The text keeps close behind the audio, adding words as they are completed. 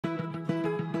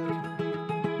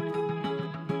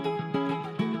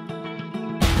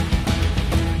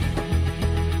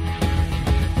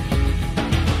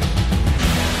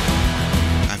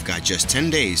just 10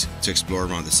 days to explore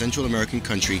around the Central American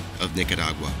country of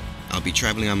Nicaragua. I'll be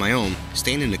traveling on my own,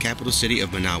 staying in the capital city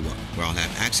of Managua, where I'll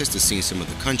have access to seeing some of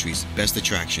the country's best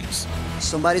attractions.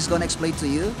 Somebody's gonna explain to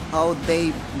you how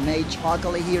they made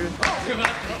chocolate here.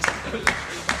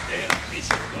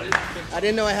 I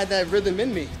didn't know I had that rhythm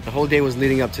in me. The whole day was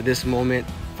leading up to this moment.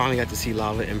 Finally got to see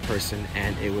lava in person,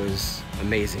 and it was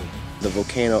amazing. The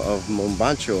volcano of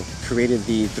Mombancho created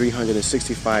the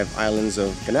 365 islands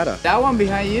of Granada. That one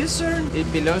behind you, sir,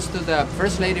 it belongs to the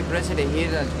First Lady President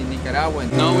here in Nicaragua.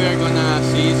 Now we are gonna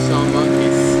see some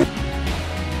monkeys.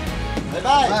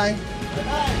 Bye-bye. Bye.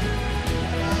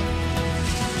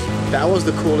 That was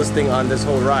the coolest thing on this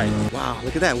whole ride. Wow,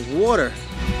 look at that water.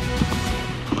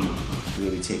 We're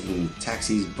going to be taking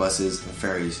taxis, buses, and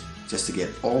ferries just to get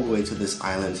all the way to this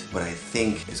island, but I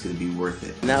think it's going to be worth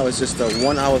it. Now it's just a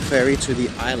 1-hour ferry to the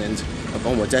island of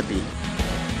Ometepe.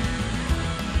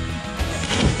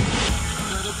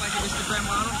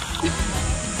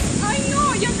 Ay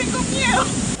no, yo tengo miedo.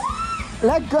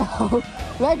 Let go!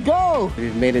 Let go!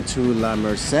 We've made it to La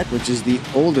Merced, which is the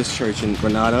oldest church in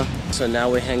Granada. So now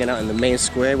we're hanging out in the main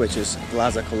square, which is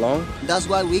Plaza Colón. That's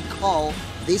why we call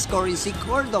this currency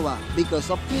Córdoba, because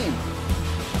of him.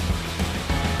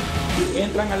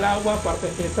 Entran al agua,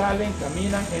 partes que salen,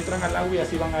 caminan, entran al agua y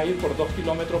así van a ir por 2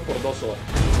 kilómetros por 2 horas.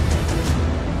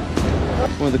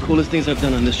 One of the coolest things I've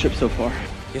done on this trip so far.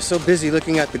 You're so busy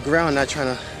looking at the ground, not trying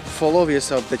to fall over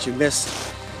yourself, that you miss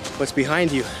what's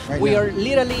behind you. We are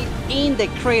literally in the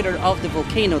crater of the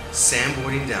volcano.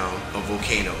 Sandboarding down a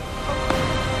volcano.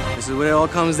 This is what it all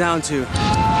comes down to.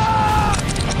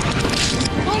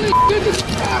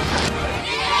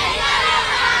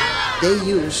 They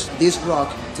use this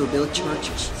rock to build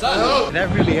churches. That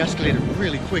really escalated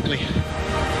really quickly.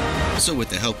 So with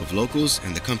the help of locals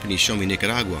and the company Show Me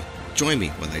Nicaragua, join me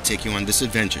while I take you on this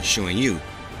adventure showing you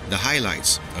the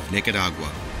highlights of Nicaragua.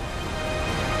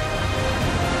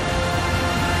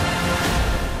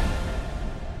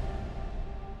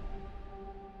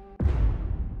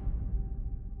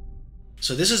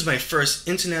 So this is my first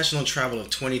international travel of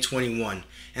 2021,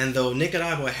 and though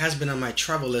Nicaragua has been on my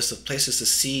travel list of places to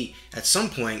see at some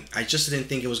point, I just didn't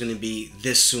think it was going to be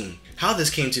this soon. How this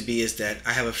came to be is that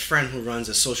I have a friend who runs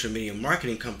a social media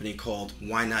marketing company called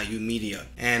Why Not You Media,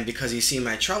 and because he's seen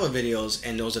my travel videos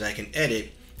and knows that I can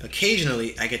edit,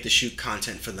 occasionally I get to shoot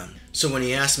content for them. So when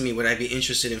he asked me would I be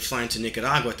interested in flying to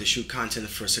Nicaragua to shoot content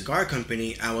for a cigar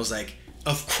company, I was like,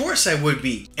 of course I would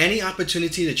be. Any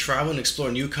opportunity to travel and explore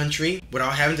a new country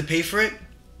without having to pay for it,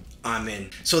 I'm in.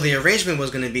 So the arrangement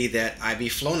was going to be that I'd be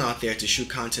flown out there to shoot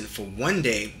content for 1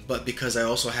 day, but because I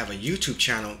also have a YouTube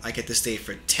channel, I get to stay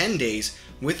for 10 days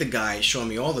with a guy showing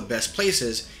me all the best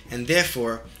places and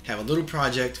therefore have a little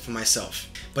project for myself.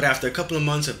 But after a couple of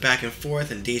months of back and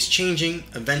forth and days changing,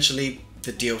 eventually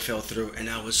the deal fell through, and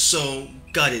I was so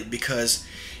gutted because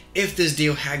if this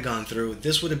deal had gone through,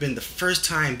 this would have been the first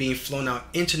time being flown out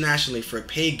internationally for a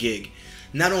paid gig.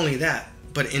 Not only that,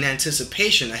 but in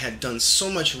anticipation, I had done so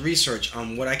much research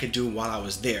on what I could do while I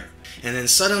was there. And then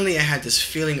suddenly I had this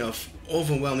feeling of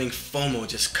overwhelming FOMO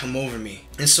just come over me.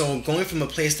 And so going from a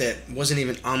place that wasn't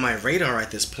even on my radar at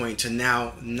this point to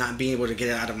now not being able to get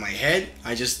it out of my head,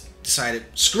 I just decided,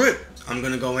 screw it, I'm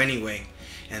gonna go anyway.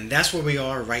 And that's where we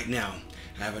are right now.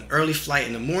 I have an early flight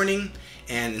in the morning,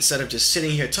 and instead of just sitting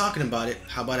here talking about it,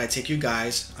 how about I take you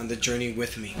guys on the journey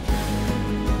with me?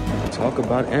 Talk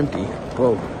about empty.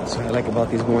 Whoa, that's what I like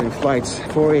about these morning flights.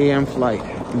 4 a.m. flight,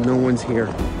 no one's here.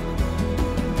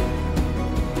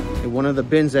 In one of the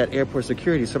bins at airport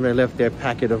security, somebody left their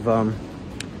packet of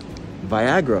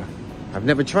Viagra. I've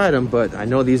never tried them, but I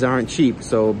know these aren't cheap.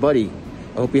 So buddy,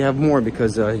 I hope you have more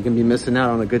because you're gonna be missing out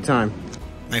on a good time.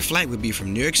 My flight would be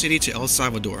from New York City to El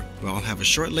Salvador, where I'll have a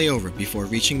short layover before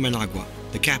reaching Managua,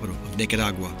 the capital of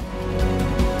Nicaragua.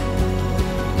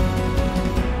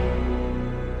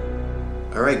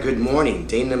 Alright, good morning.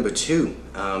 Day number 2.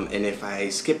 And if I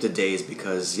skipped a day, it's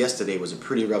because yesterday was a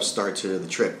pretty rough start to the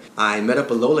trip. I met up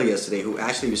with Lola yesterday, who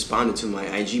actually responded to my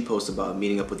IG post about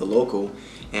meeting up with a local,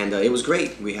 and it was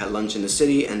great. We had lunch in the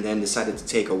city and then decided to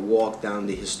take a walk down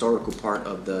the historical part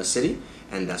of the city,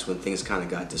 and that's when things kind of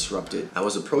got disrupted. I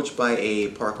was approached by a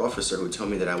park officer who told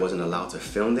me that I wasn't allowed to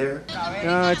film there.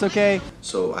 No, it's okay.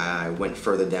 So I went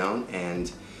further down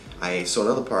and I saw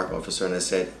another park officer and I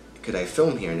said, could I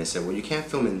film here? And they said, well, you can't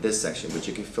film in this section, but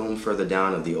you can film further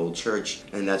down of the old church.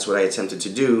 And that's what I attempted to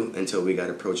do until we got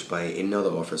approached by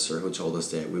another officer who told us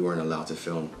that we weren't allowed to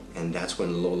film. And that's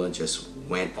when Lola just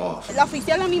went off. La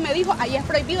oficial a mí me dijo, ahí es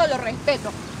prohibido, lo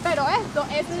respeto, pero esto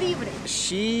es libre.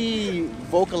 She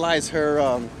vocalized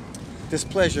her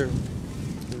displeasure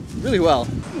really well.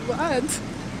 What?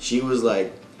 She was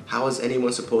like, How is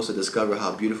anyone supposed to discover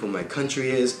how beautiful my country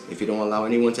is if you don't allow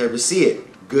anyone to ever see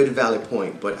it? Good, valid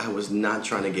point, but I was not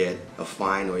trying to get a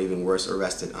fine or even worse,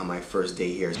 arrested on my first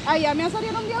day here. Allá me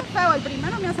salieron bien feo, el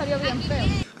primero me salió bien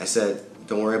feo. I said,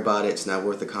 don't worry about it, it's not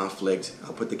worth the conflict.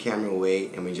 I'll put the camera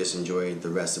away and we just enjoy the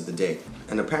rest of the day.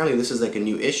 And apparently this is like a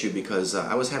new issue because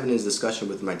I was having this discussion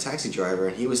with my taxi driver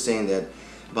and he was saying that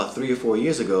about 3 or 4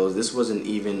 years ago, this wasn't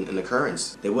even an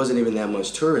occurrence. There wasn't even that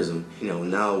much tourism. You know,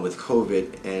 now with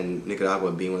COVID and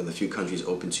Nicaragua being one of the few countries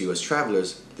open to US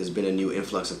travelers, there's been a new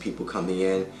influx of people coming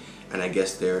in, and I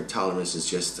guess their tolerance is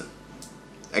just,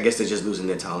 I guess they're just losing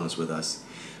their tolerance with us.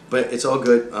 But it's all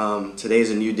good. Today's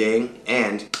a new day,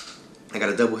 and I got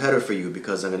a double header for you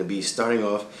because I'm going to be starting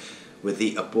off with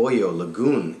the Apoyo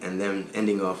Lagoon and then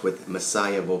ending off with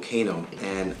Masaya Volcano.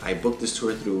 And I booked this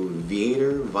tour through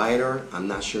Viator, I'm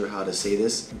not sure how to say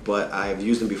this, but I've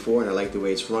used them before and I like the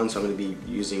way it's run, so I'm going to be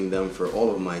using them for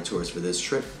all of my tours for this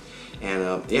trip. And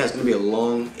yeah, it's going to be a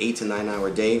long 8 to 9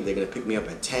 hour day. They're going to pick me up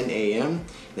at 10 a.m.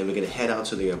 Then we're going to head out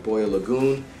to the Apoyo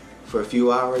Lagoon for a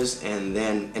few hours and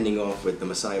then ending off with the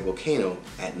Masaya Volcano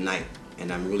at night.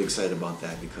 And I'm really excited about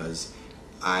that because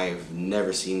I've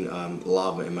never seen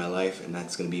lava in my life, and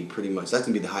that's going to be that's going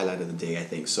to be the highlight of the day, I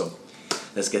think. So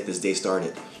let's get this day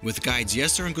started. With guides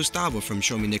Yester and Gustavo from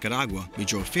Show Me Nicaragua, we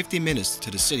drove 50 minutes to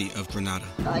the city of Granada.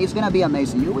 It's gonna be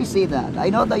amazing. You will see that.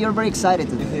 I know that you're very excited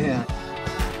today. Yeah.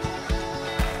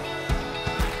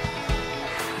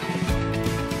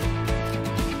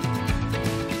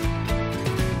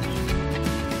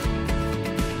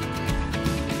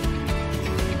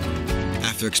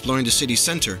 After exploring the city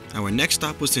center, our next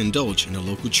stop was to indulge in a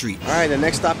local treat. All right, the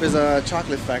next stop is a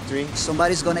chocolate factory.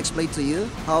 Somebody's gonna explain to you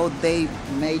how they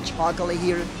make chocolate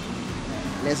here.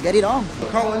 Let's get it on.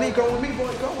 Come with me,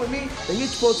 boy, come with me. And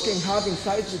each box can have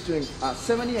inside between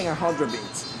 70 and 100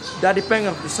 beans. That depends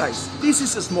on the size. This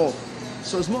is a small.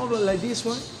 So smaller like this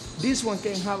one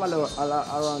can have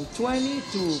around 20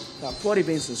 to 40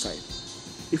 beans inside.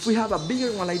 If we have a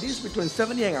bigger one like this, between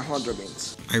 70 and 100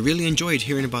 beans. I really enjoyed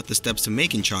hearing about the steps to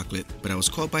making chocolate, but I was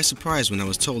caught by surprise when I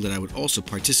was told that I would also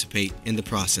participate in the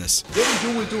process. Then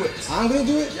you will do it. I'm going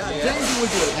to do it? Yeah, then you will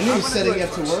do it. I knew you setting it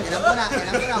up to work. And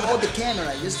I'm gonna hold the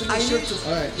camera just to make sure to...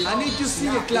 All right. I need you to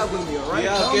sing a clap with me, all right?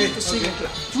 Yeah, okay. To sing a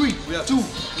clap. 3, 2,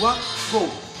 1,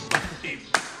 go.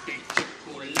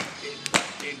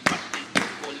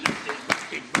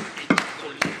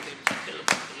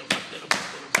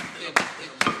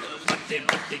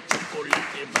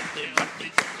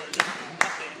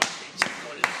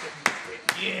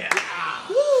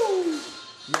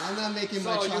 I'm not making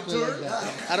my chocolate like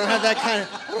that. I don't have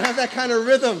that kind of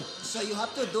rhythm. So you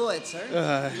have to do it, sir.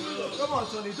 Come on,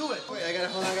 Tony, do it. Wait, I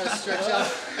gotta stretch out.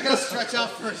 I gotta stretch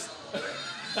out first.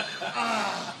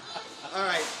 All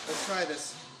right, let's try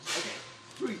this. Okay,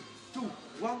 3, 2,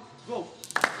 1, go.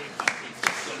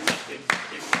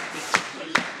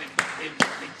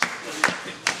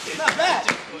 Not bad.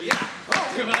 Yeah.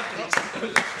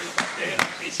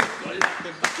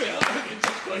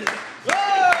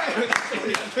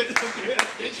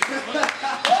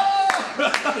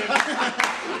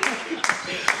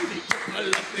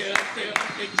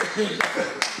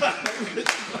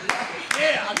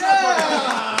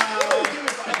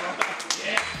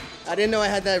 I didn't know I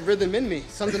had that rhythm in me.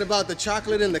 Something about the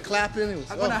chocolate and the clapping.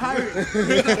 I'm gonna hire you.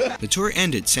 The tour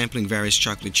ended sampling various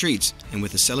chocolate treats and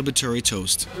with a celebratory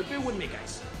toast. Repeat with me,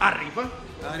 guys. Arriba.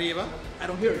 Arriba. I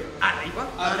don't hear you. Arriba.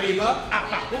 Arriba.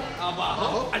 Abajo.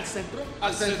 Abajo. Al centro.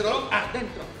 Al centro.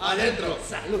 Adentro. Adentro.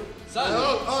 Salud.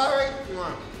 Salud. All right. Come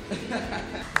on.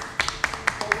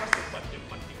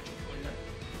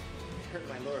 Hurt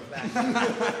my lower back.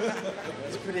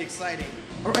 It's pretty exciting.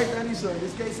 All right, Danny, so in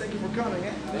this case, thank you for coming.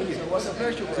 Thank you. So it was a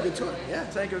pleasure. It's a good tour. Yeah.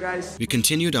 Thank you, guys. We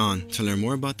continued on to learn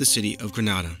more about the city of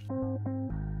Granada.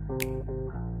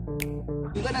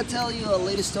 I'm gonna tell you a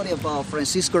little story about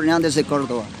Francisco Hernandez de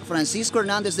Córdoba. Francisco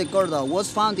Hernandez de Córdoba was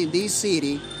found in this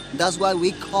city. That's why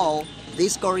we call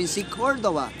this currency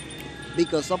Córdoba,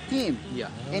 because of him. Yeah.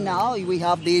 And now we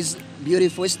have this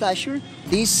beautiful statue.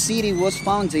 This city was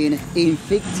founded in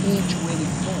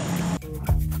 1524.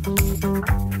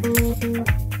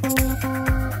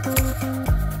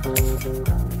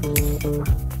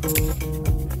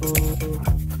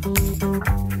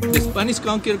 The Spanish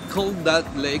conqueror called that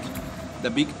lake the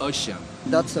Big Ocean.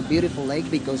 That's a beautiful lake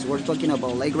because we're talking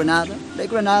about Lake Granada. Lake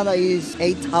Granada is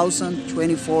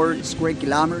 8,024 square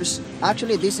kilometers.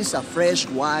 Actually, this is a fresh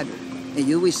water, and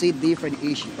you will see different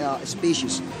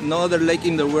species. No other lake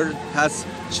in the world has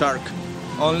shark.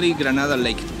 Only Granada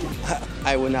Lake.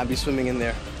 I would not be swimming in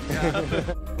there.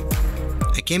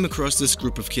 I came across this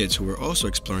group of kids who were also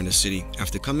exploring the city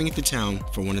after coming into town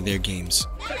for one of their games.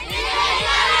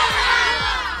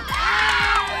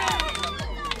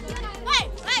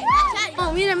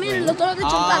 Miren, todos los de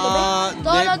chontales,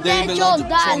 todos los de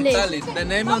chontales. The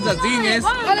name of the thing is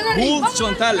Bull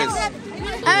Chontales.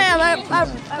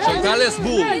 Chontales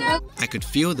Bull. I could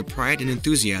feel the pride and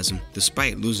enthusiasm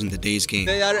despite losing the day's game.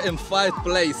 They are in 5th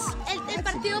place. El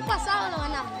partido pasado lo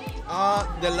ganamos.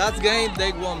 The last game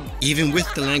they won. Even with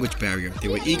the language barrier, they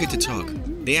were eager to talk.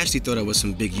 They actually thought I was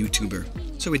some big YouTuber,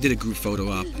 so we did a group photo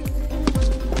op.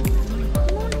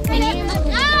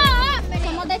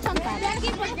 Somos de chontales.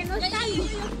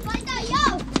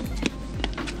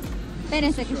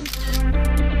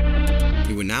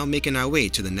 We were now making our way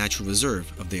to the natural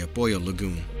reserve of the Apoyo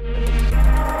Lagoon.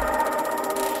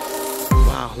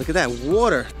 Wow, look at that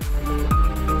water!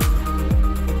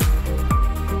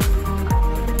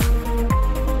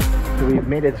 So we've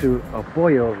made it to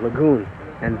Apoyo Lagoon,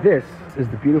 and this is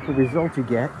the beautiful result you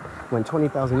get when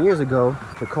 20,000 years ago,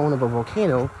 the cone of a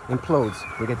volcano implodes.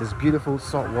 We get this beautiful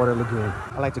saltwater lagoon.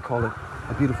 I like to call it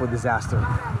a beautiful disaster.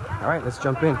 All right, let's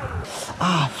jump in.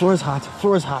 Ah, floor is hot,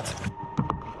 floor is hot.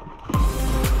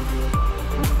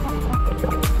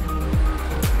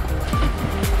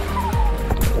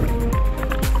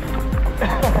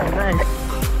 Nice.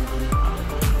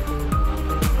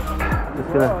 Just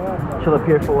gonna chill up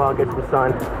here for a while, get to the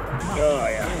sun. Oh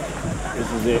yeah, this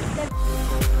is it.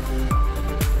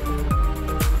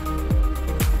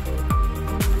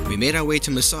 We made our way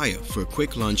to Masaya for a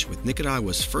quick lunch with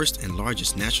Nicaragua's first and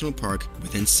largest national park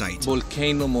within sight.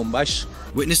 Volcano Mombacho.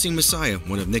 Witnessing Masaya,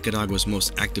 one of Nicaragua's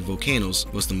most active volcanoes,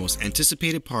 was the most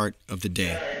anticipated part of the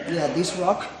day. Yeah, this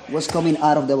rock was coming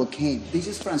out of the volcano. This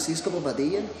is Francisco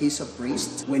Bobadilla. He's a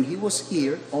priest. When he was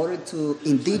here, ordered to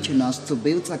indigenous to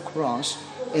build a cross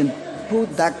and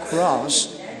put that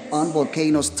cross on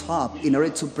volcano's top in order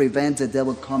to prevent the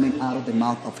devil coming out of the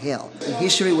mouth of hell. The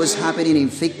history was happening in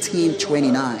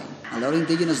 1529. A lot of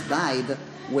indigenous died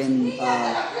when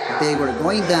they were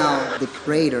going down the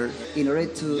crater in order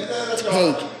to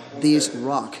take this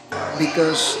rock,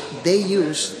 because they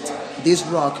used this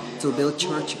rock to build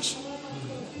churches.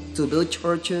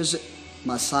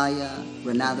 Masaya,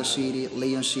 Granada City,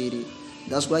 Leon City.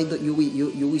 That's why you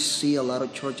will see a lot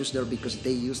of churches there, because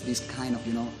they use this kind of,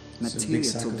 material it's a big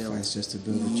to build. sacrifice just to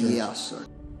build a church. Yes, sir.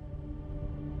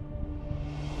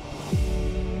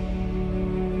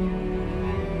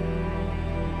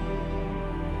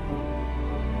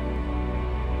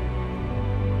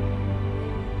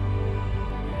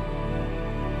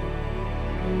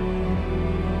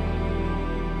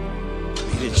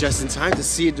 Made it just in time to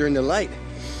see it during the light.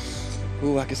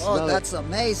 Ooh, I can smell it. Oh, that's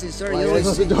amazing, sir. Well, You always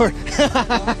there see goes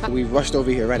the door. We rushed over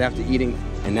here right after eating,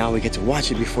 and now we get to watch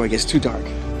it before it gets too dark.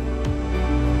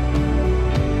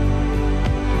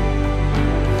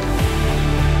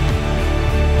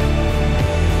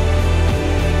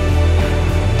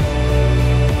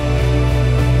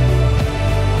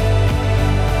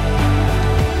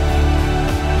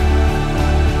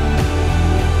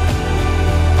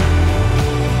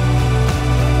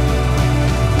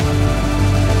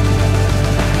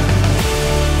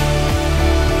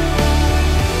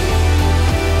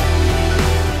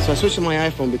 So I switched to my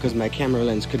iPhone because my camera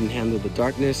lens couldn't handle the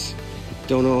darkness.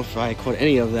 Don't know if I caught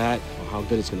any of that or how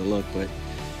good it's gonna look, but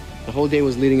the whole day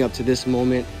was leading up to this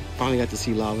moment. Finally got to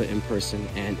see lava in person,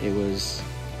 and it was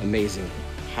amazing.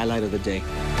 Highlight of the day.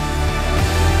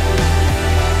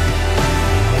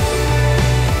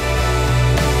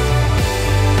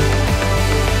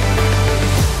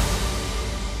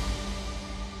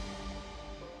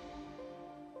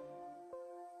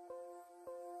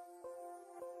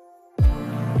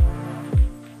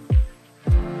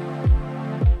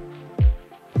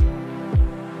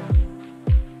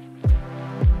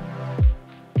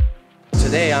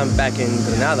 Today I'm back in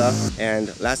Granada,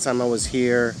 and last time I was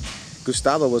here,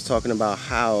 Gustavo was talking about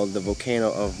how the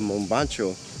volcano of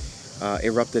Mombacho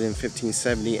erupted in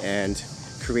 1570 and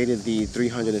created the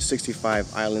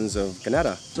 365 islands of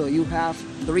Granada. So you have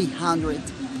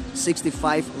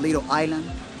 365 little islands.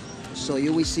 So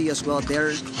you will see as well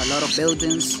there a lot of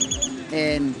buildings,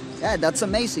 and yeah, that's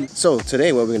amazing. So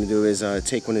today what we're going to do is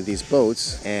take one of these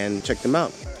boats and check them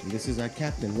out. This is our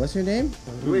captain. What's your name?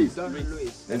 Luis.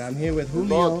 And I'm here with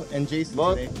Julio and Jason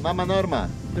today. Mama Norma.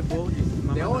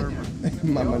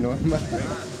 Mama Norma.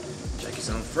 Check this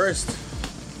out first.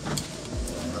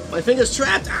 My finger's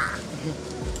trapped. Ah.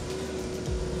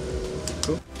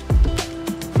 Cool.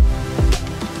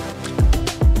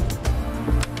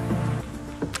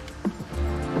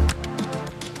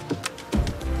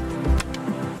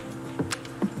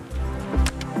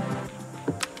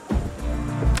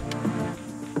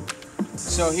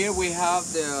 So here we have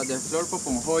the flor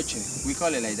poponjoche. We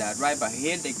call it like that, right? But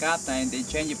here they cut and they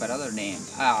change it by other name.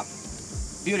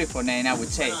 Beautiful name, I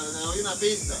would say.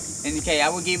 And okay, I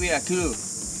will give you a clue.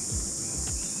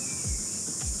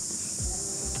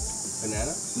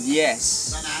 Banana?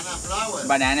 Yes. Banana flower.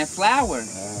 Banana flower.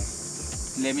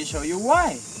 Let me show you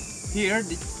why. Here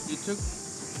you took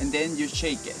and then you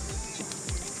shake it.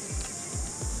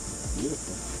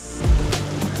 Beautiful.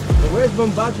 So where's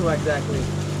Mombacho exactly?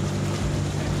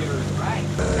 You're right.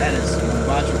 That is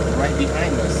Mombacho right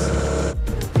behind us.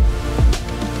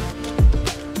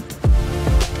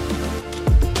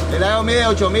 El lago mide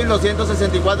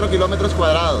 8.264 kilómetros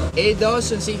cuadrados.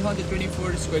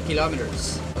 8,624 square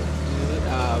kilometers.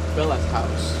 Villa's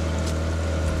house.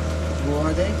 Who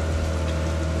are they?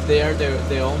 They are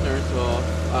the owners of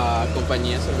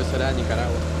Compañía Cervecera de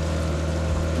Nicaragua.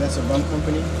 That's a rum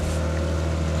company?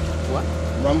 What?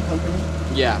 Rum company?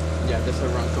 Yeah, that's a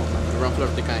rum company. Rum Flor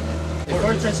de Caña. The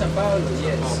Fortress San Paulo,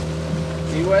 yes.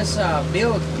 It was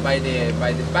built by the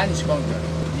Spanish conqueror.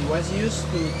 It was used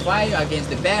to fight against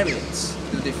the pirates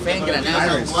to defend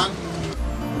Granada.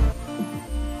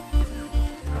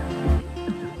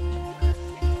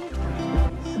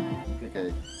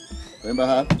 Okay. Pueden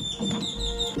bajar.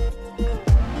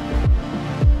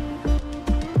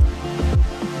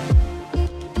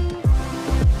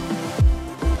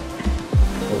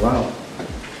 Oh wow.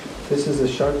 This is a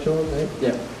shark jaw, right?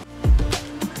 Yeah.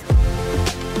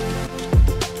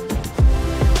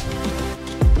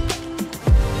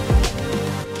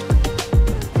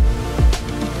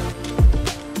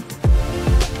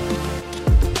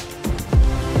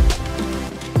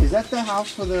 Is that the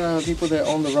house for the people that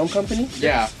own the rum company?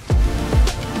 Yeah.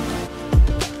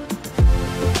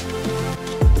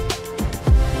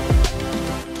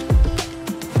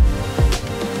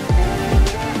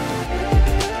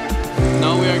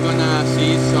 Now we are gonna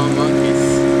see some monkeys.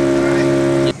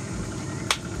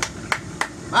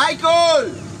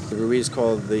 Michael! Ruiz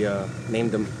called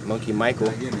named the monkey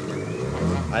Michael.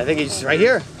 I think he's right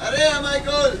here. Arriba,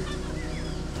 Michael!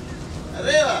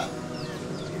 Arriba!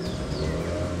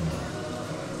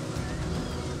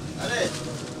 Allez!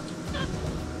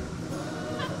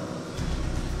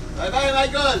 Bye bye,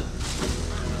 Michael!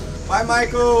 Bye,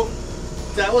 Michael.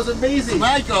 That was amazing.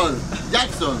 Michael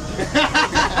Jackson!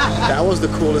 That was the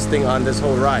coolest thing on this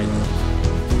whole ride.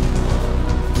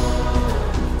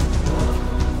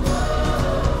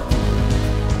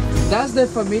 That's the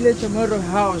Familia Chamorro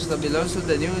house that belongs to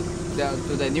the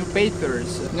new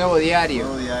papers, Nuevo Diario,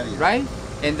 right?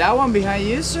 And that one behind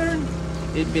you, sir,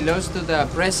 it belongs to the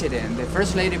president, the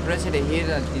first lady president here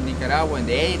in Nicaragua in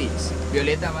the 80s,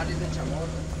 Violeta Barrios de Chamorro.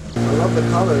 I love the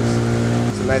colors.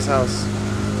 It's a nice house.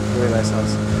 Very nice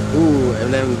house. Ooh,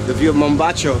 and then the view of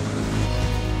Mombacho.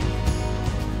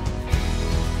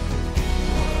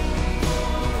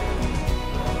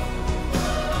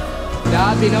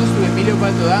 That belongs to Emilio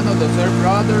Baltodano, the third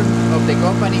brother of the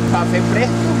company Café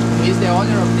Presto. He's the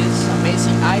owner of this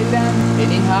amazing island,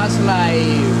 and it has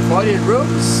like 40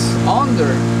 rooms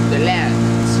under the land.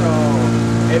 So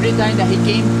every time that he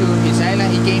came to his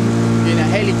island, he came in a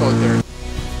helicopter.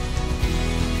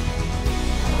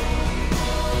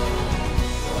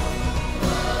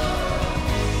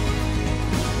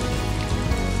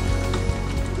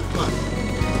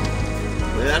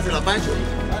 Voy a dárselo a Pancho.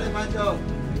 Dale, Pancho.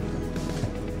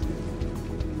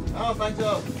 Vamos,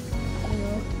 Pancho.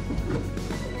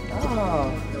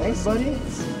 Oh, thanks, buddy.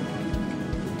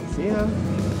 See ya.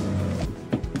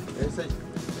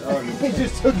 He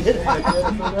just took it.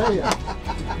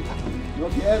 No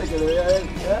quiere que le vea a él.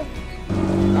 ¿Eh?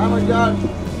 Vamos, John.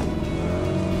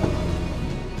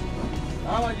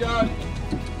 Vamos, John.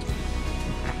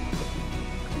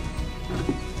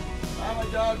 Vamos,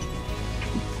 John.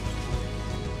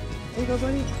 Here you go,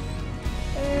 buddy.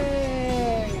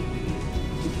 Hey!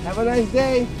 Have a nice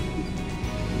day.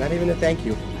 Not even a thank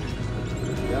you.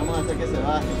 Le vamos a hacer que se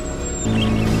baje.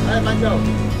 Dale, Pancho.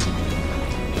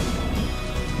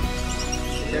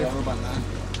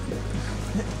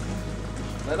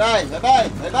 Bye bye, bye bye,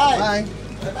 bye bye. Bye.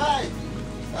 Bye bye.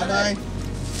 Bye bye.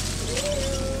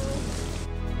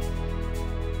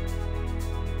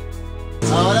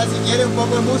 Ahora si quiere un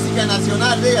poco de música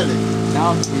nacional, dígale.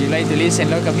 Now, would you like to listen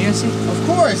local music? Of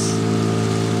course.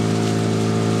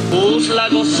 Tus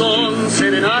lagos son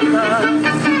serenata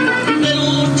de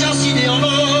luchas y de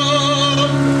honor.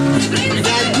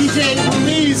 That DJ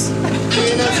Ruiz.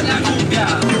 La cumbia.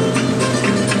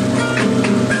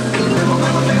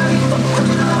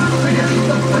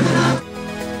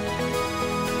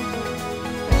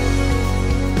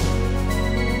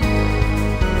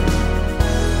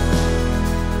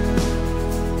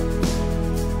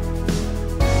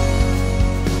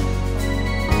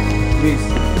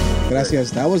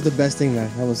 Gracias. That was the best thing, man.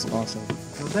 That was awesome.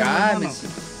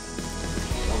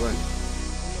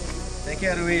 Take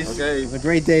care, Luis. Okay. It was a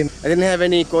great day. I didn't have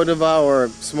any Cordova or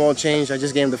small change. I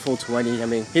just gave him the full 20. I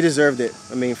mean, he deserved it.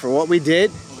 I mean, for what we did,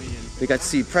 we got to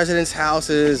see presidents'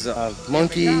 houses,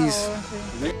 monkeys.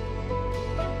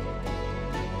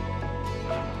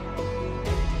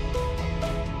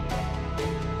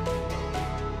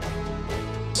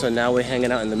 So now we're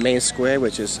hanging out in the main square,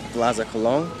 which is Plaza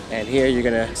Colón. And here you're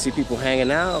gonna see people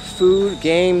hanging out, food,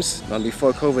 games.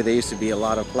 Before COVID, there used to be a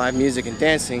lot of live music and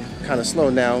dancing. Kind of slow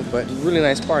now, but really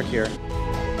nice park here.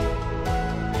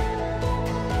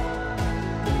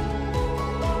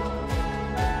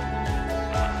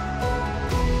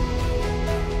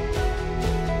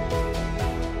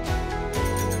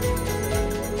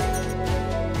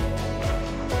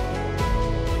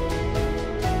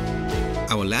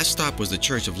 Our last stop was the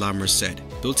Church of La Merced.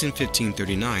 Built in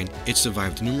 1539, it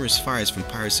survived numerous fires from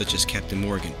pirates such as Captain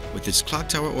Morgan, with its clock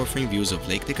tower offering views of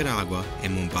Lake Nicaragua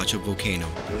and Mombacho Volcano.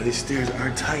 Well, these stairs are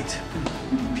tight.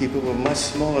 People were much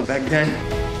smaller back then.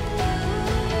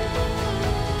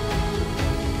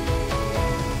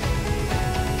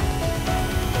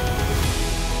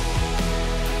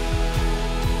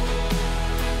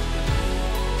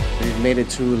 We've made it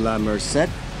to La Merced,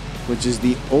 which is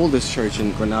the oldest church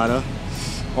in Granada.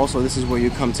 Also, this is where you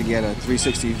come to get a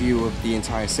 360 view of the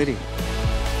entire city.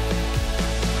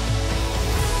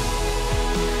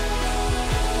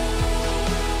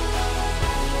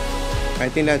 I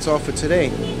think that's all for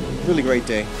today. Really great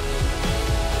day.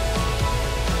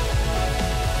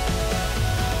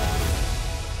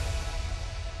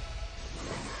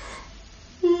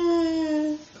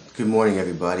 Good morning,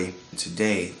 everybody.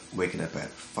 Today, waking up at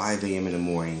 5 a.m. in the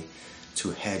morning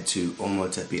to head to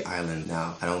Ometepe Island.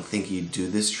 Now, I don't think you do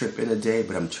this trip in a day,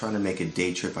 but I'm trying to make a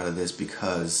day trip out of this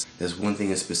because there's one thing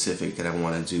in specific that I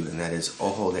want to do, and that is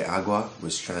Ojo de Agua,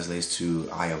 which translates to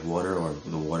Eye of Water, or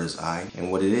the water's eye.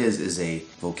 And what it is a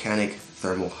volcanic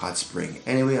thermal hot spring.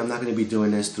 Anyway, I'm not going to be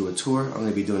doing this through a tour. I'm going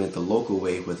to be doing it the local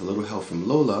way with a little help from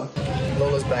Lola.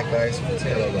 Lola's back, guys.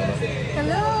 Say hello, Lola.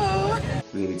 Hello.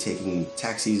 We're going to be taking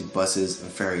taxis, buses,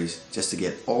 and ferries just to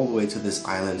get all the way to this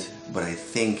island, but I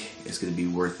think it's going to be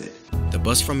worth it. The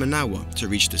bus from Managua to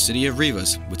reach the city of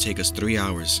Rivas would take us 3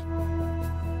 hours.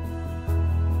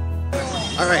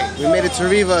 Alright, we made it to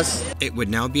Rivas. It would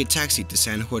now be a taxi to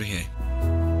San Jorge.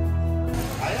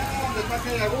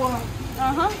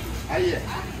 Ajá. Ahí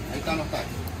están los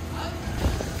taxis.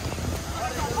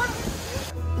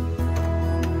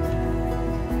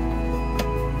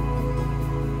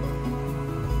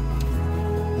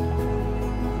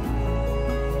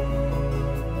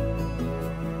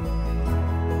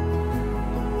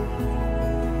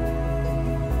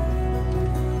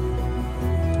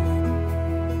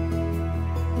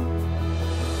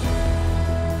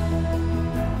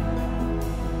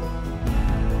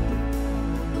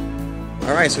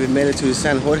 Alright, so we made it to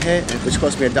San Jorge, which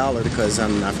cost me $1 because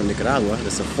I'm not from Nicaragua.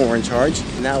 That's a foreign charge.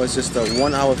 Now it's just a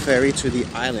 1-hour ferry to the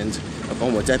island of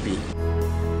Ometepe.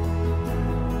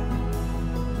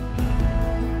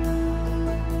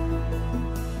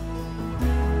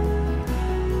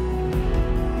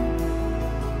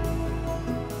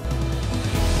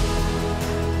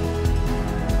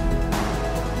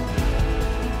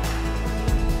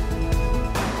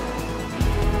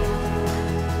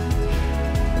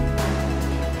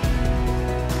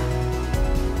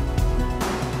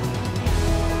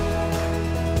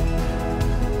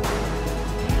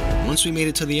 Once we made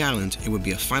it to the island, it would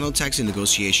be a final taxi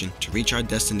negotiation to reach our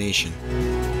destination.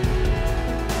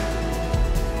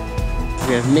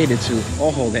 We have made it to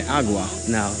Ojo de Agua.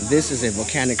 Now, this is a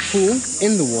volcanic pool.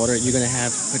 In the water, you're going to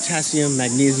have potassium,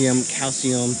 magnesium,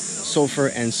 calcium, sulfur,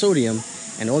 and sodium.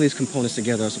 And all these components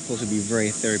together are supposed to be very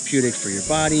therapeutic for your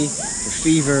body, for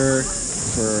fever,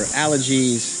 for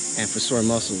allergies, and for sore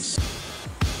muscles.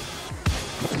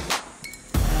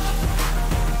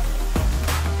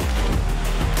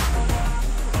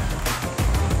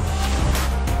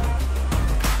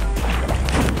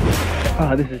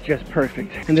 Oh, this is just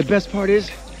perfect. And the best part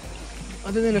is,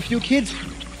 other than a few kids,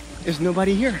 there's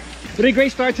nobody here. What a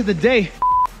great start to the day.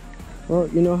 Well,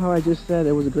 you know how I just said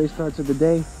it was a great start to the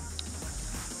day?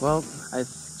 Well, I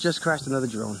just crashed another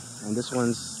drone, and this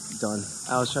one's done.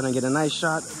 I was trying to get a nice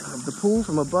shot of the pool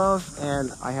from above,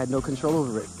 and I had no control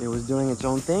over it. It was doing its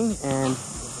own thing and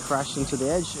crashed into the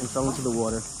edge and fell into the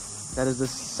water. That is the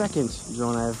second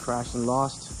drone I have crashed and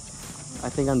lost. I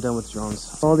think I'm done with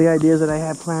drones. All the ideas that I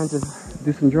had planned to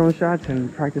do some drone shots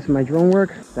and practice my drone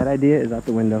work, that idea is out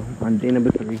the window on day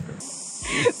number 3.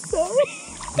 Sorry.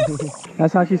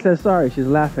 That's how she says sorry. She's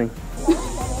laughing.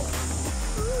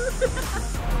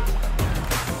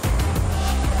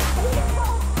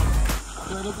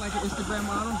 I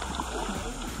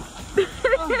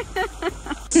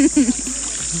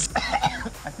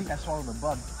think I swallowed a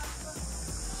bug.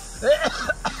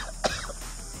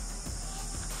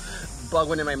 Bug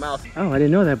went in my mouth. Oh, I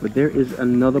didn't know that, but there is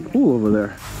another pool over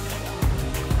there.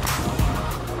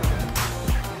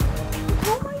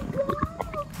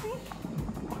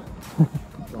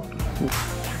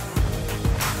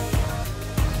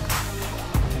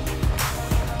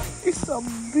 It's a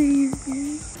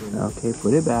baby. Okay,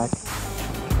 put it back.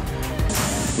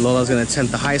 Lola's gonna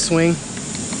attempt the high swing.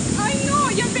 Ay no,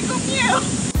 ya tengo miedo.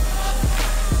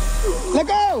 Let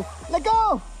go! Let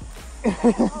go!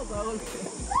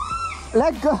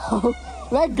 Let go!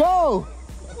 Let go!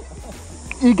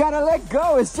 You gotta let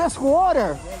go, it's just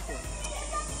water!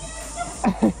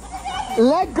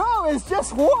 Let go, it's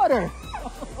just water!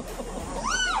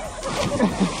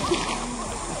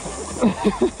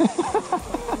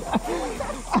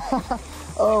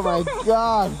 Oh my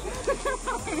God!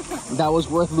 That was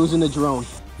worth losing the drone.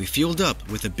 We fueled up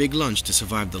with a big lunch to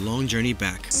survive the long journey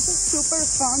back. This is super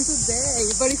fun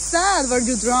today, but it's sad where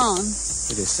you drown.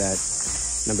 It is sad.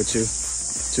 Number two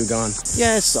gone.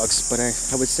 Yeah, it sucks, but I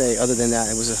would say other than that,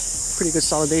 it was a pretty good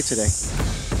solid day today.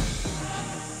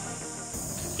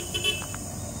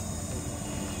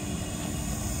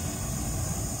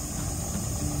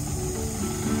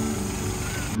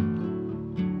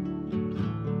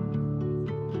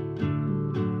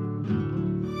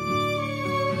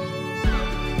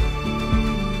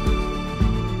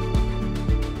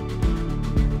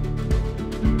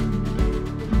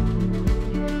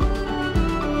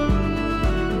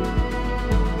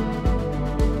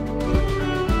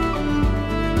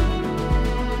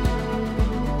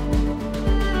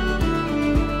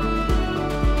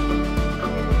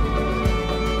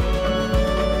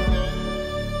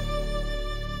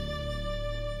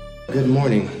 Good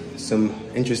morning. Some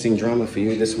interesting drama for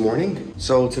you this morning.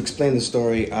 So to explain the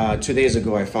story, 2 days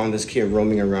ago I found this kid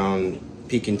roaming around,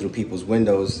 peeking through people's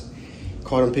windows.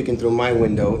 Caught him peeking through my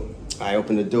window. I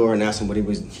opened the door and asked him what he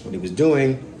was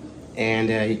doing, and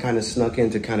he kind of snuck in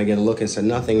to kind of get a look and said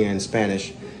nothing in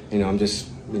Spanish.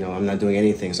 I'm not doing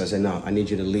anything. So I said, no, I need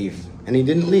you to leave. And he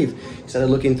didn't leave. He started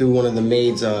looking through one of the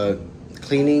maid's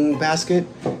cleaning basket,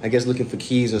 I guess looking for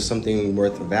keys or something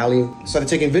worth of value. Started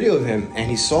taking video of him, and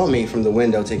he saw me from the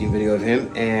window taking video of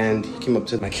him, and he came up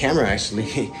to my camera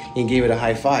actually and gave it a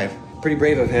high five. Pretty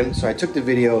brave of him. So I took the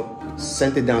video,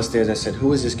 sent it downstairs. I said,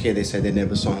 who is this kid? They said they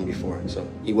never saw him before, so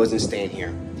he wasn't staying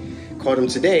here. Caught him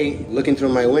today looking through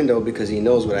my window because he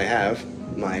knows what I have,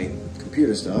 my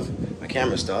computer stuff, my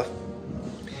camera stuff.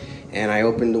 And I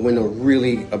opened the window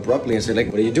really abruptly and said,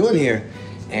 like, what are you doing here?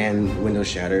 And the window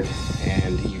shattered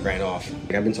and he ran off.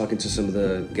 I've been talking to some of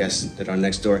the guests that are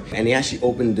next door, and he actually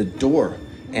opened the door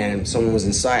and someone was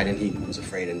inside and he was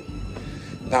afraid and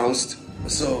bounced.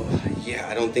 So yeah,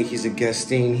 I don't think he's a guest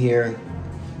staying here,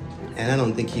 and I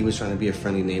don't think he was trying to be a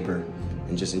friendly neighbor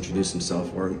and just introduce himself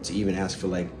or to even ask for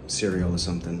like cereal or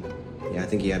something. Yeah, I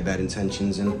think he had bad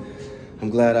intentions, and I'm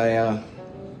glad I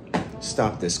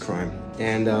stopped this crime.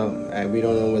 And we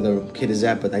don't know where the kid is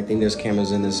at, but I think there's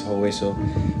cameras in this hallway, so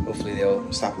hopefully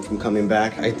they'll stop him from coming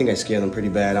back. I think I scared him pretty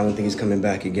bad. I don't think he's coming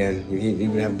back again. He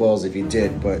would have balls if he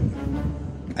did, but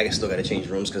I still gotta change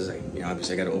rooms because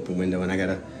obviously I got an open window and I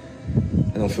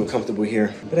don't feel comfortable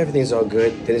here. But everything's all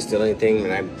good. Didn't steal anything,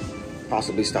 and I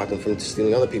possibly stopped him from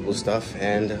stealing other people's stuff,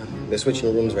 and they're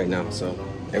switching rooms right now, so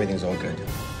everything's all good.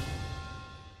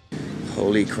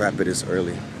 Holy crap, it is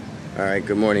early. All right,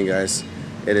 good morning, guys.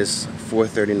 It is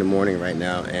 4:30 in the morning right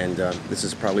now, and this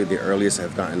is probably the earliest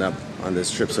I've gotten up on this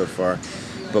trip so far.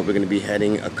 But we're going to be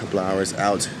heading a couple hours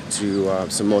out to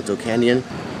Somoto Canyon,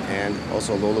 and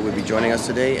also Lola will be joining us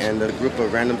today and a group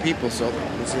of random people, so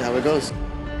we'll see how it goes.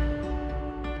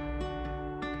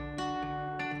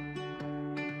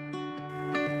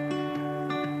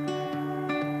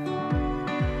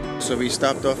 So we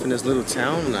stopped off in this little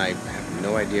town, and I have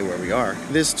no idea where we are.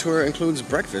 This tour includes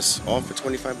breakfast, all for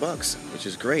 25 bucks, which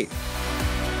is great.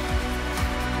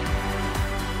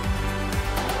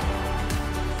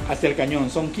 Hacia el cañón,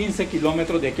 son 15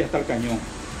 kilómetros de aquí hasta el cañón.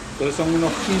 Entonces son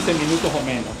unos 15 minutos o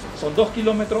menos. Son 2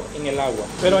 kilómetros en el agua.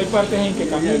 Pero hay partes en que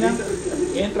caminan,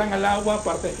 entran al agua,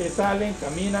 partes que salen,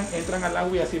 caminan, entran al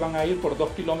agua y así van a ir por 2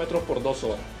 kilómetros por 2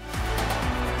 horas.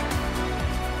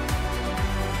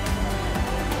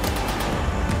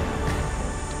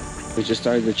 We just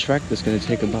started the trek that's going to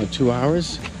take about 2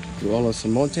 hours through all of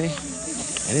Somote, and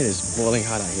it is boiling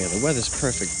hot out here. The weather's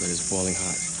perfect, but it's boiling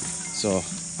hot. So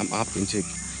I'm opting to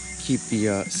keep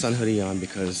the sun hoodie on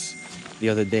because the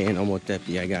other day in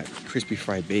Ometepe I got crispy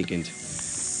fried bacon,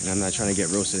 and I'm not trying to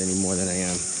get roasted any more than I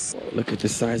am. Look at the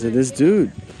size of this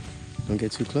dude. Don't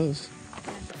get too close.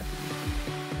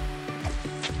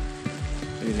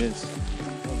 There it is.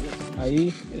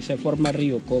 Ahí se forma el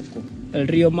río Choco, el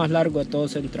río más largo de todo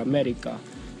Centroamérica.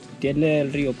 Tiene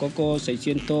el río Choco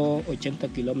 680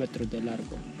 kilómetros de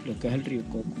largo, lo que es el río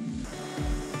Choco.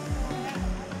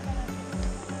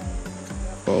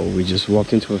 Oh, we just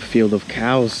walked into a field of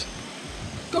cows.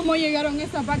 ¿Cómo llegaron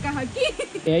esas vacas aquí?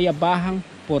 Ellas bajan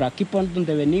por aquí, por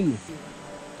donde venimos.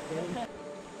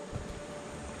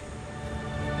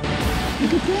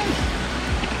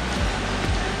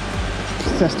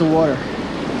 Test the water.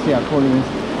 See how cold it is.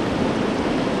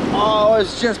 Oh,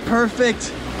 it's just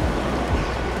perfect.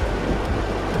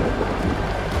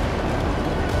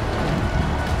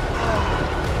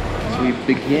 So we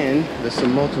begin the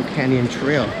Somoto Canyon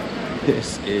Trail.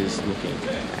 This is looking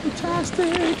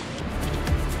fantastic.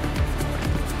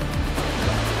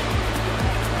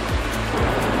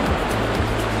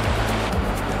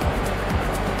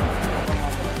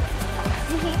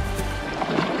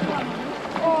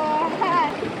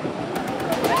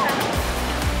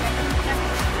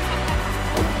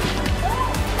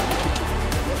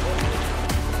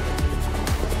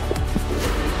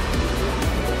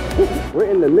 We're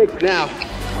in the mix now.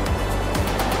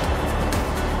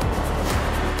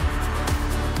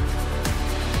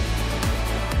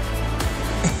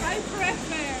 I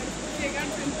prefer llegar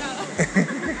sentada.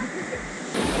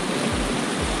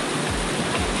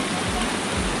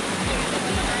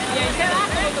 Y ahí se va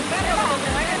como tu perro cuando te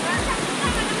va a agarrar.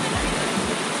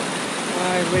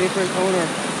 He's waiting for his owner.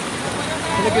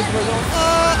 Looking for his owner.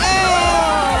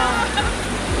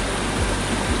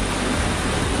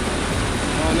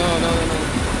 Oh no, no, no, no.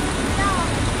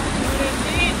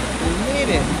 We made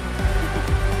it.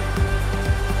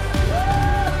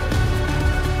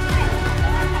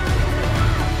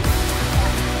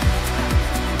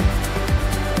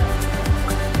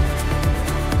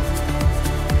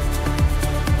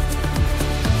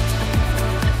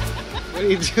 What are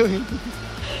you doing?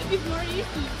 It's more easy.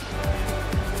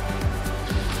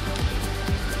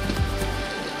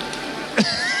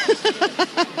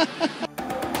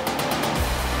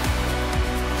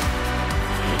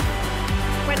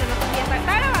 Bueno, no podía estar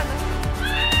grabando.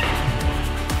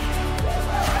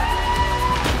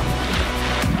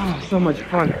 Oh, so much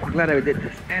fun. I'm glad I did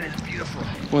this. That is beautiful.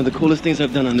 One of the coolest things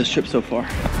I've done on this trip so far.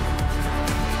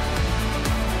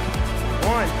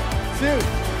 1, 2,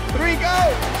 3,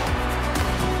 go!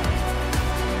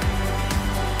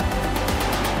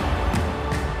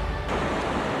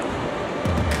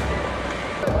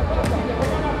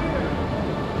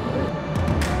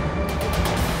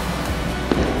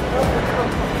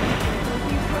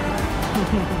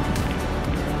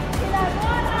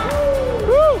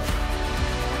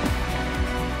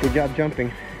 Good job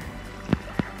jumping.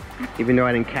 Even though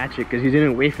I didn't catch it because you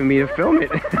didn't wait for me to film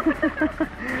it.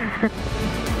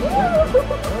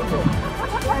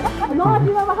 No, aquí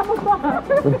no bajamos todas.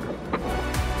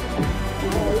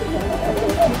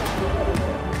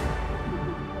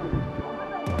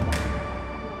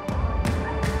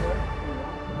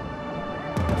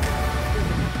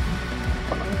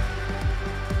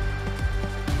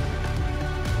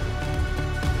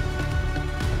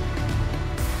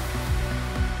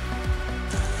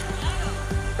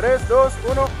 Tres, dos,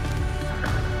 uno.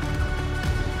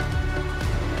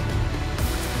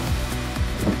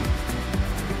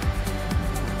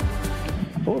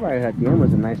 Bull ride at the end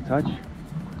was a nice touch.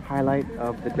 Highlight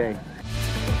of the day.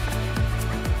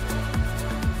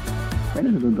 Where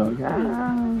is the little dog?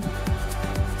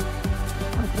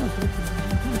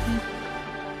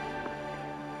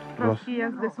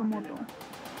 Rosquillas de Somoto.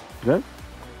 Good?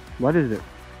 What is it?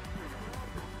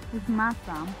 Es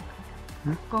masa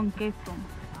con queso,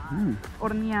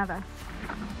 horneadas.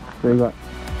 Very good.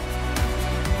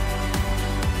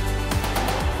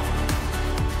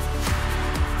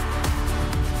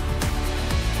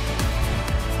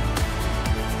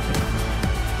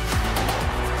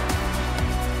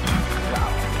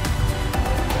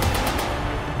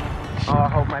 Oh, I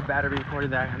hope my battery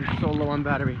recorded that. I'm so low on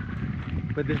battery.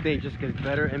 But this day just gets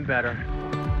better and better.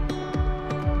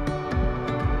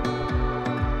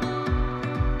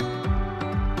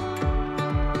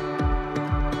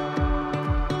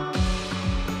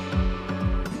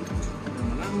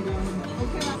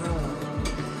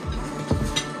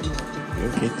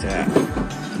 Look at that.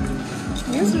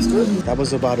 Yes, it's good. That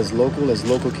was about as local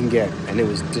can get, and it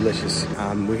was delicious.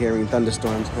 We're hearing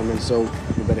thunderstorms coming, so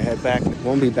we better head back.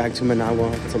 Won't be back to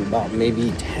Managua until about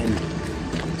maybe 10.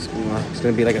 It's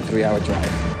gonna be like a 3-hour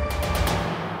drive.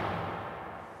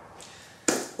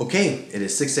 Okay, it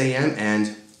is 6 a.m.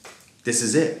 and this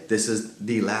is it. This is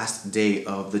the last day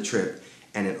of the trip.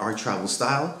 And in ARC Travel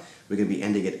style, we're going to be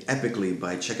ending it epically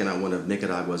by checking out one of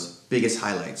Nicaragua's biggest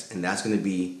highlights, and that's going to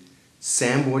be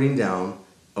sandboarding down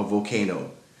a volcano.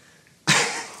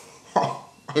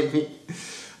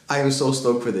 I am so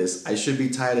stoked for this. I should be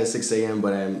tired at 6 a.m.,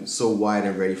 but I am so wide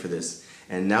and ready for this.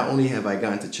 And not only have I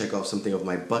gotten to check off something of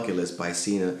my bucket list by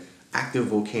seeing an active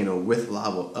volcano with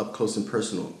lava up close and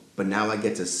personal, but now I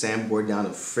get to sandboard down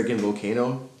a friggin'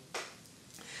 volcano.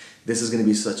 This is going to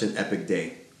be such an epic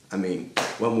day. I mean,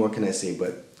 what more can I say?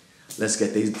 But let's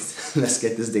get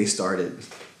this day started.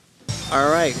 All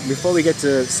right, before we get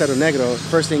to Cerro Negro,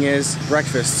 first thing is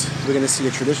breakfast. We're going to see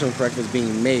a traditional breakfast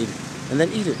being made and then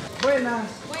eat it. Buenas.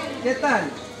 ¿Qué tal?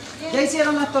 ¿Ya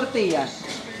hicieron las tortillas?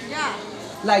 Ya.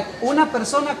 Like, una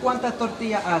persona, ¿cuántas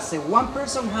tortillas hace? One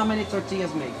person, how many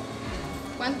tortillas make?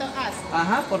 ¿Cuánto hace?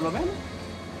 Ajá, por lo menos.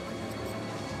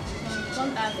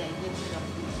 Contable.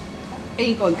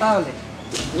 Incontable.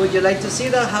 Would you like to see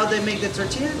that, how they make the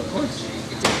tortilla? Of course.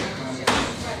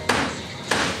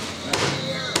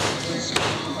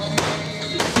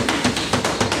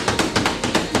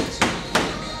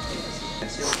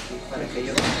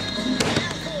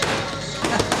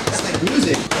 It's like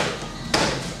music.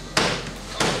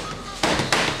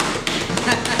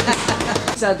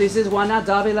 So this is Juana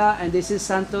Davila and this is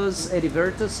Santos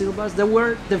Heriberto Silvas. They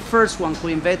were the first one who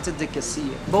invented the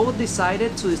quesillo. Both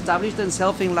decided to establish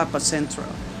themselves in La Paz Centro.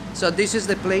 So this is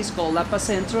the place called La Paz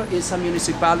Centro. It's a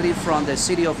municipality from the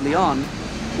city of Leon,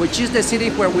 which is the city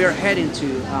where we are heading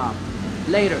to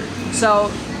later.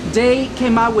 So they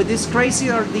came out with this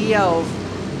crazy idea of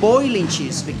boiling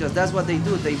cheese, because that's what they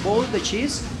do. They boil the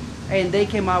cheese and they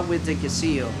came out with the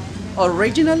quesillo.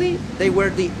 Originally, they were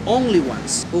the only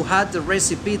ones who had the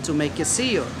recipe to make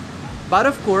quesillo. But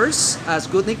of course, as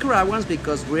good Nicaraguans,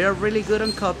 because we are really good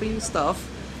on copying stuff,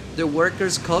 the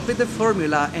workers copied the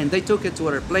formula and they took it to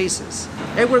other places.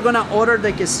 And we're gonna order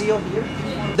the quesillo here.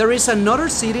 There is another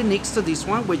city next to this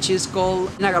one, which is called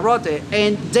Nagarote,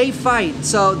 and they fight.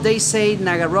 So they say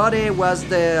Nagarote was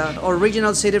the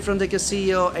original city from the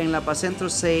quesillo, and La Paz Centro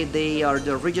say they are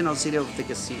the original city of the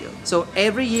quesillo. So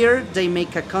every year they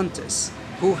make a contest.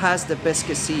 Who has the best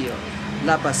quesillo?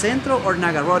 La Paz Centro or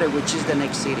Nagarote, which is the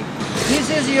next city. This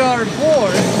is your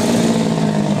board.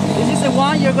 This is the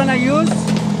one you're gonna use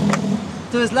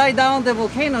to slide down the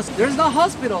volcanoes. There's no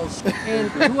hospitals in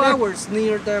 2 hours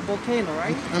near the volcano,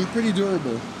 right? I'm pretty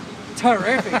durable.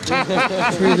 Terrific.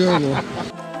 Pretty durable.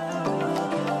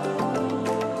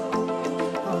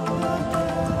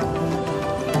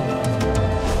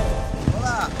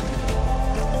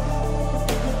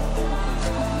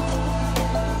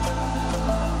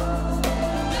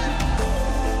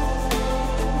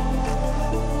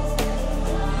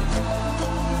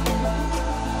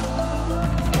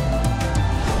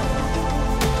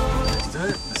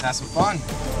 Let's have some fun.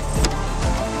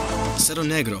 Cerro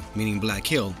Negro, meaning Black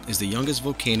Hill, is the youngest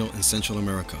volcano in Central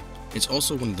America. It's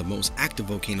also one of the most active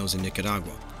volcanoes in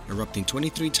Nicaragua, erupting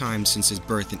 23 times since its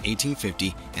birth in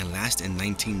 1850 and last in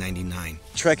 1999.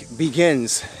 Trek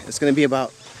begins. It's going to be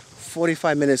about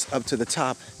 45 minutes up to the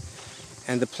top,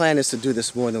 and the plan is to do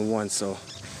this more than once, so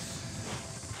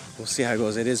we'll see how it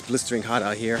goes. It is blistering hot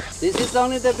out here. This is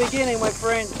only the beginning, my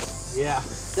friend. Yeah.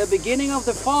 The beginning of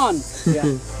the fun.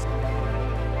 Yeah.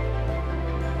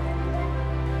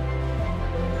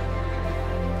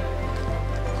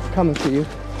 Coming to you.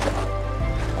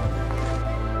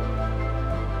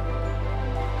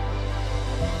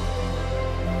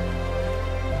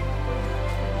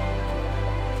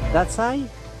 That side,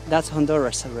 that's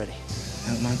Honduras already.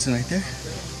 That mountain right there?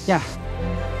 Yeah.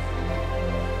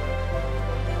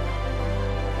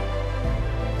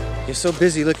 You're so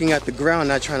busy looking at the ground,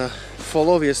 not trying to fall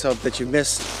over yourself, that you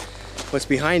miss what's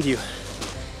behind you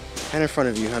and in front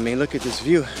of you. I mean, look at this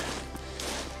view.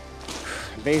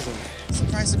 Amazing.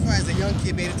 Surprise, surprise, the young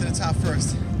kid made it to the top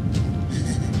first.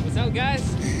 What's up, guys?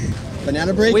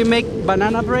 Banana break? We make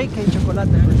banana break and chocolate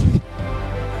break.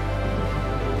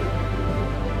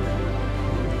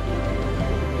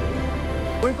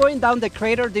 We're going down the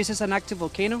crater. This is an active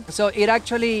volcano. So it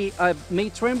actually may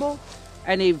tremble.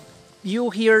 And if you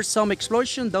hear some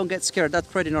explosion, don't get scared. That's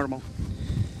pretty normal.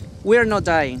 We're not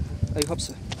dying. I hope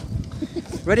so.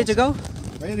 Ready to go?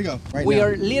 Ready to go. Right We now.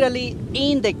 are literally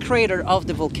in the crater of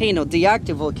the volcano, the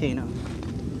active volcano.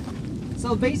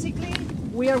 So basically,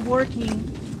 we are working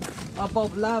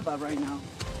above lava right now.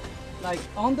 Like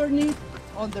underneath,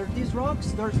 under these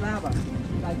rocks, there's lava,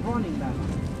 like running lava.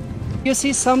 You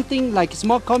see something like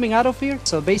smoke coming out of here?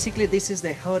 So basically, this is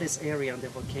the hottest area on the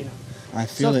volcano. I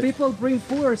feel so it. People bring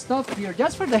food or stuff here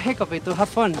just for the heck of it, to have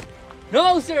fun.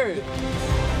 No, sir!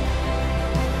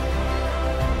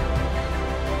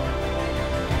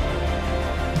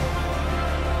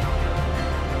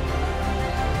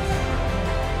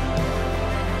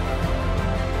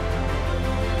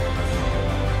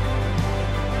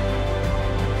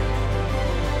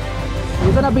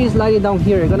 gonna be sliding down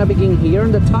here. You're gonna begin here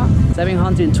on the top,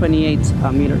 728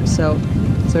 meters. So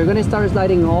you're gonna start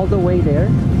sliding all the way there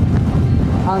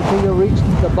until you reach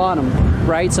the bottom,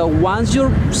 right? So once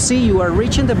you see you are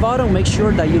reaching the bottom, make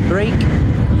sure that you brake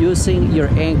using your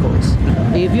ankles.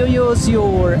 If you use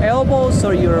your elbows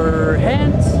or your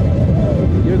hands,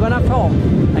 you're gonna fall,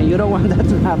 and you don't want that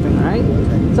to happen, right?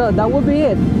 So that will be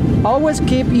it. Always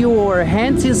keep your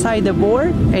hands inside the board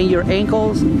and your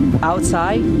ankles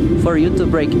outside for you to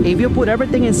brake. If you put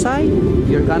everything inside,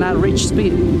 you're gonna reach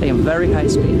speed, and very high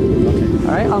speed. Okay.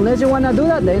 All right, unless you wanna do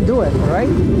that, then do it, all right?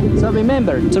 So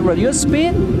remember, to reduce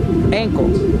speed,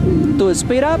 ankles. To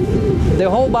speed up, the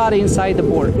whole body inside the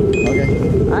board.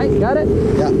 Okay. All right, got it?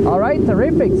 Yeah. All right,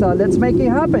 terrific. So let's make it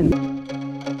happen.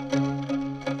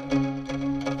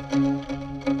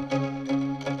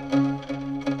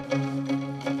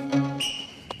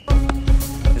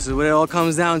 This is what it all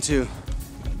comes down to.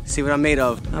 See what I'm made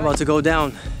of. I'm about to go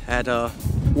down at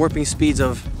warping speeds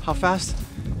of how fast?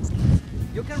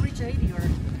 You can reach 80 or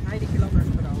 90 kilometers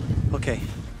per hour. Okay.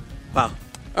 Wow.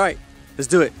 All right, let's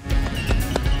do it.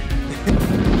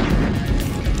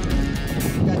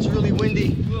 That's really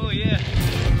windy. Oh yeah.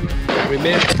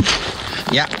 Remember?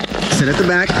 Yeah. Sit at the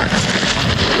back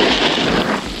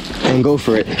and go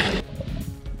for it.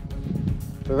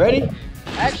 We ready?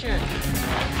 Action.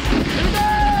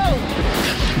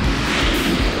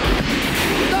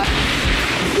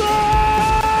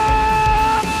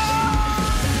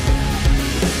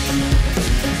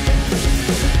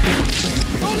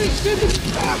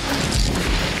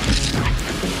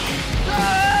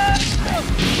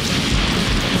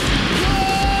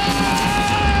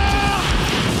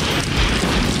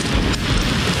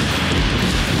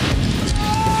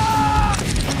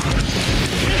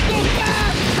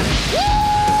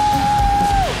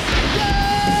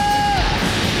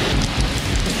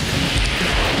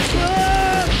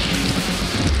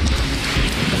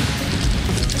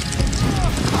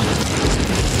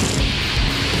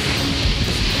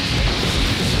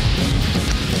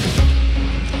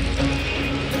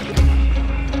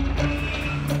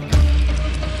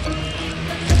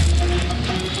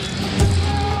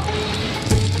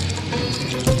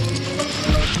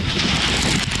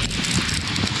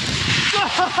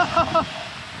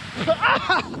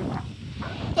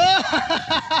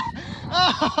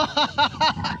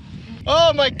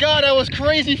 Oh my God, that was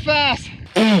crazy fast.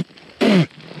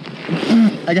 I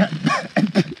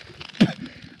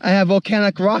have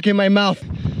volcanic rock in my mouth.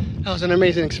 That was an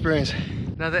amazing experience.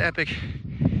 Another epic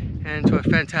end to a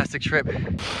fantastic trip.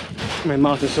 My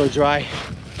mouth is so dry.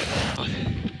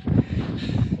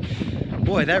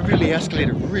 Boy, that really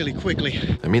escalated really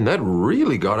quickly. I mean, that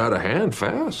really got out of hand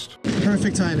fast.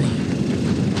 Perfect timing.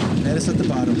 Met us at the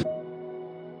bottom.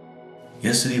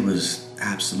 Yesterday was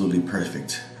absolutely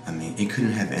perfect. I mean, it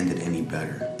couldn't have ended any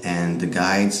better. And the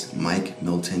guides, Mike,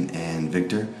 Milton, and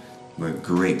Victor, were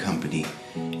great company.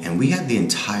 And we had the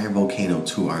entire volcano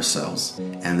to ourselves.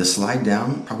 And the slide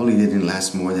down probably didn't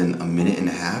last more than a minute and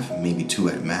a half, maybe 2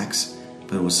 at max.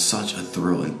 But it was such a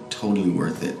thrill and totally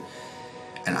worth it.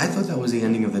 And I thought that was the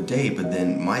ending of the day, but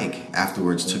then Mike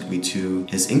afterwards took me to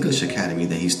his English academy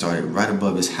that he started right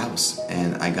above his house.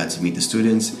 And I got to meet the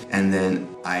students, and then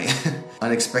I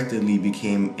unexpectedly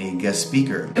became a guest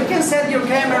speaker. You can set your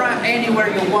camera anywhere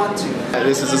you want to.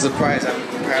 This is a surprise. I'm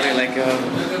apparently like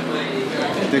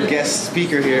the guest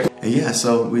speaker here. Yeah,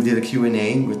 so we did a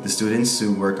Q&A with the students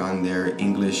who work on their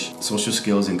English social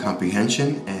skills and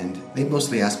comprehension, and they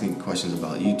mostly asked me questions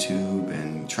about YouTube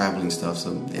and traveling stuff,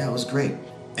 so yeah, it was great.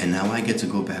 And now I get to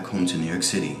go back home to New York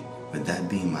City, with that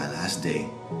being my last day,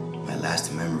 my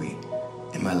last memory,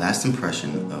 and my last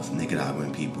impression of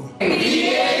Nicaraguan people.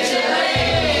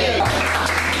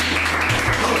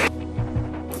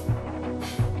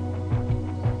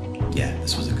 Yeah,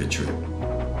 this was a good trip.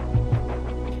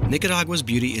 Nicaragua's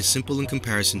beauty is simple in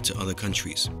comparison to other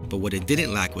countries, but what it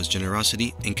didn't lack was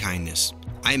generosity and kindness.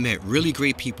 I met really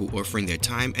great people offering their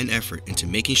time and effort into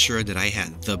making sure that I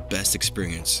had the best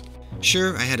experience.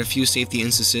 Sure, I had a few safety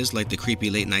instances like the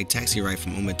creepy late-night taxi ride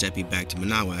from Ometepe back to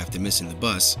Managua after missing the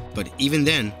bus, but even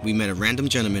then, we met a random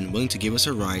gentleman willing to give us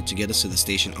a ride to get us to the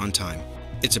station on time.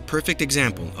 It's a perfect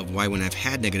example of why when I've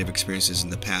had negative experiences in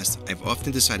the past, I've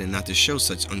often decided not to show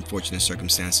such unfortunate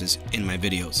circumstances in my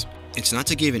videos. It's not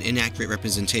to give an inaccurate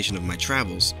representation of my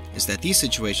travels, it's that these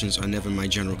situations are never my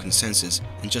general consensus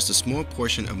and just a small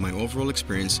portion of my overall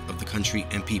experience of the country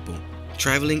and people.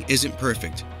 Traveling isn't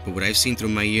perfect, but what I've seen through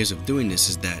my years of doing this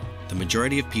is that the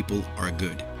majority of people are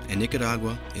good, and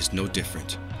Nicaragua is no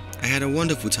different. I had a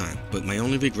wonderful time, but my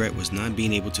only regret was not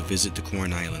being able to visit the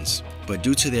Corn Islands. But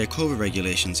due to their COVID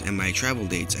regulations and my travel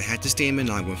dates, I had to stay in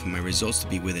Managua for my results to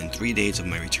be within 3 days of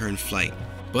my return flight.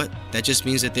 But that just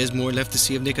means that there's more left to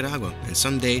see of Nicaragua, and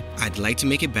someday I'd like to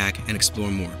make it back and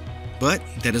explore more. But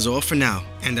that is all for now,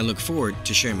 and I look forward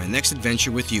to sharing my next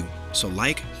adventure with you. So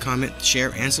like, comment,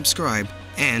 share, and subscribe,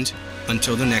 and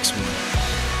until the next one.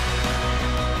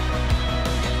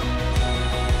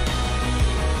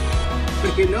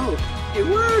 You know, it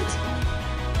worked!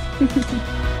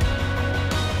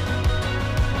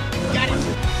 Got it!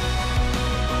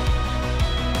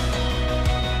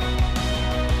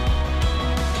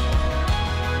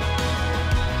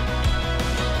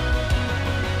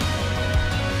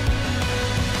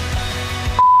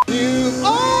 You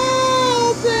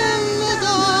open the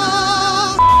door.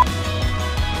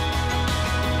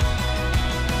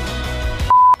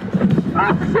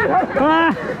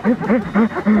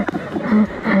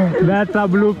 That's a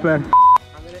blooper.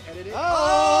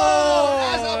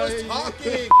 Oh, as I was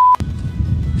talking.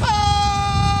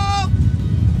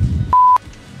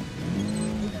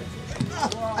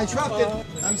 I dropped it.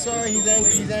 I'm sorry, he's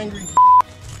angry, he's angry.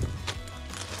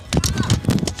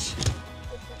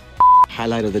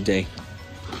 Highlight of the day.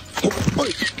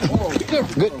 Oh,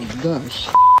 good gosh.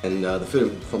 And the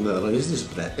food from the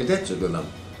that's a good one.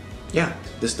 Yeah,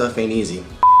 this stuff ain't easy.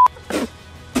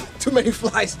 Too many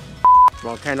flies.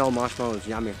 Volcano marshmallows,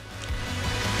 yummy.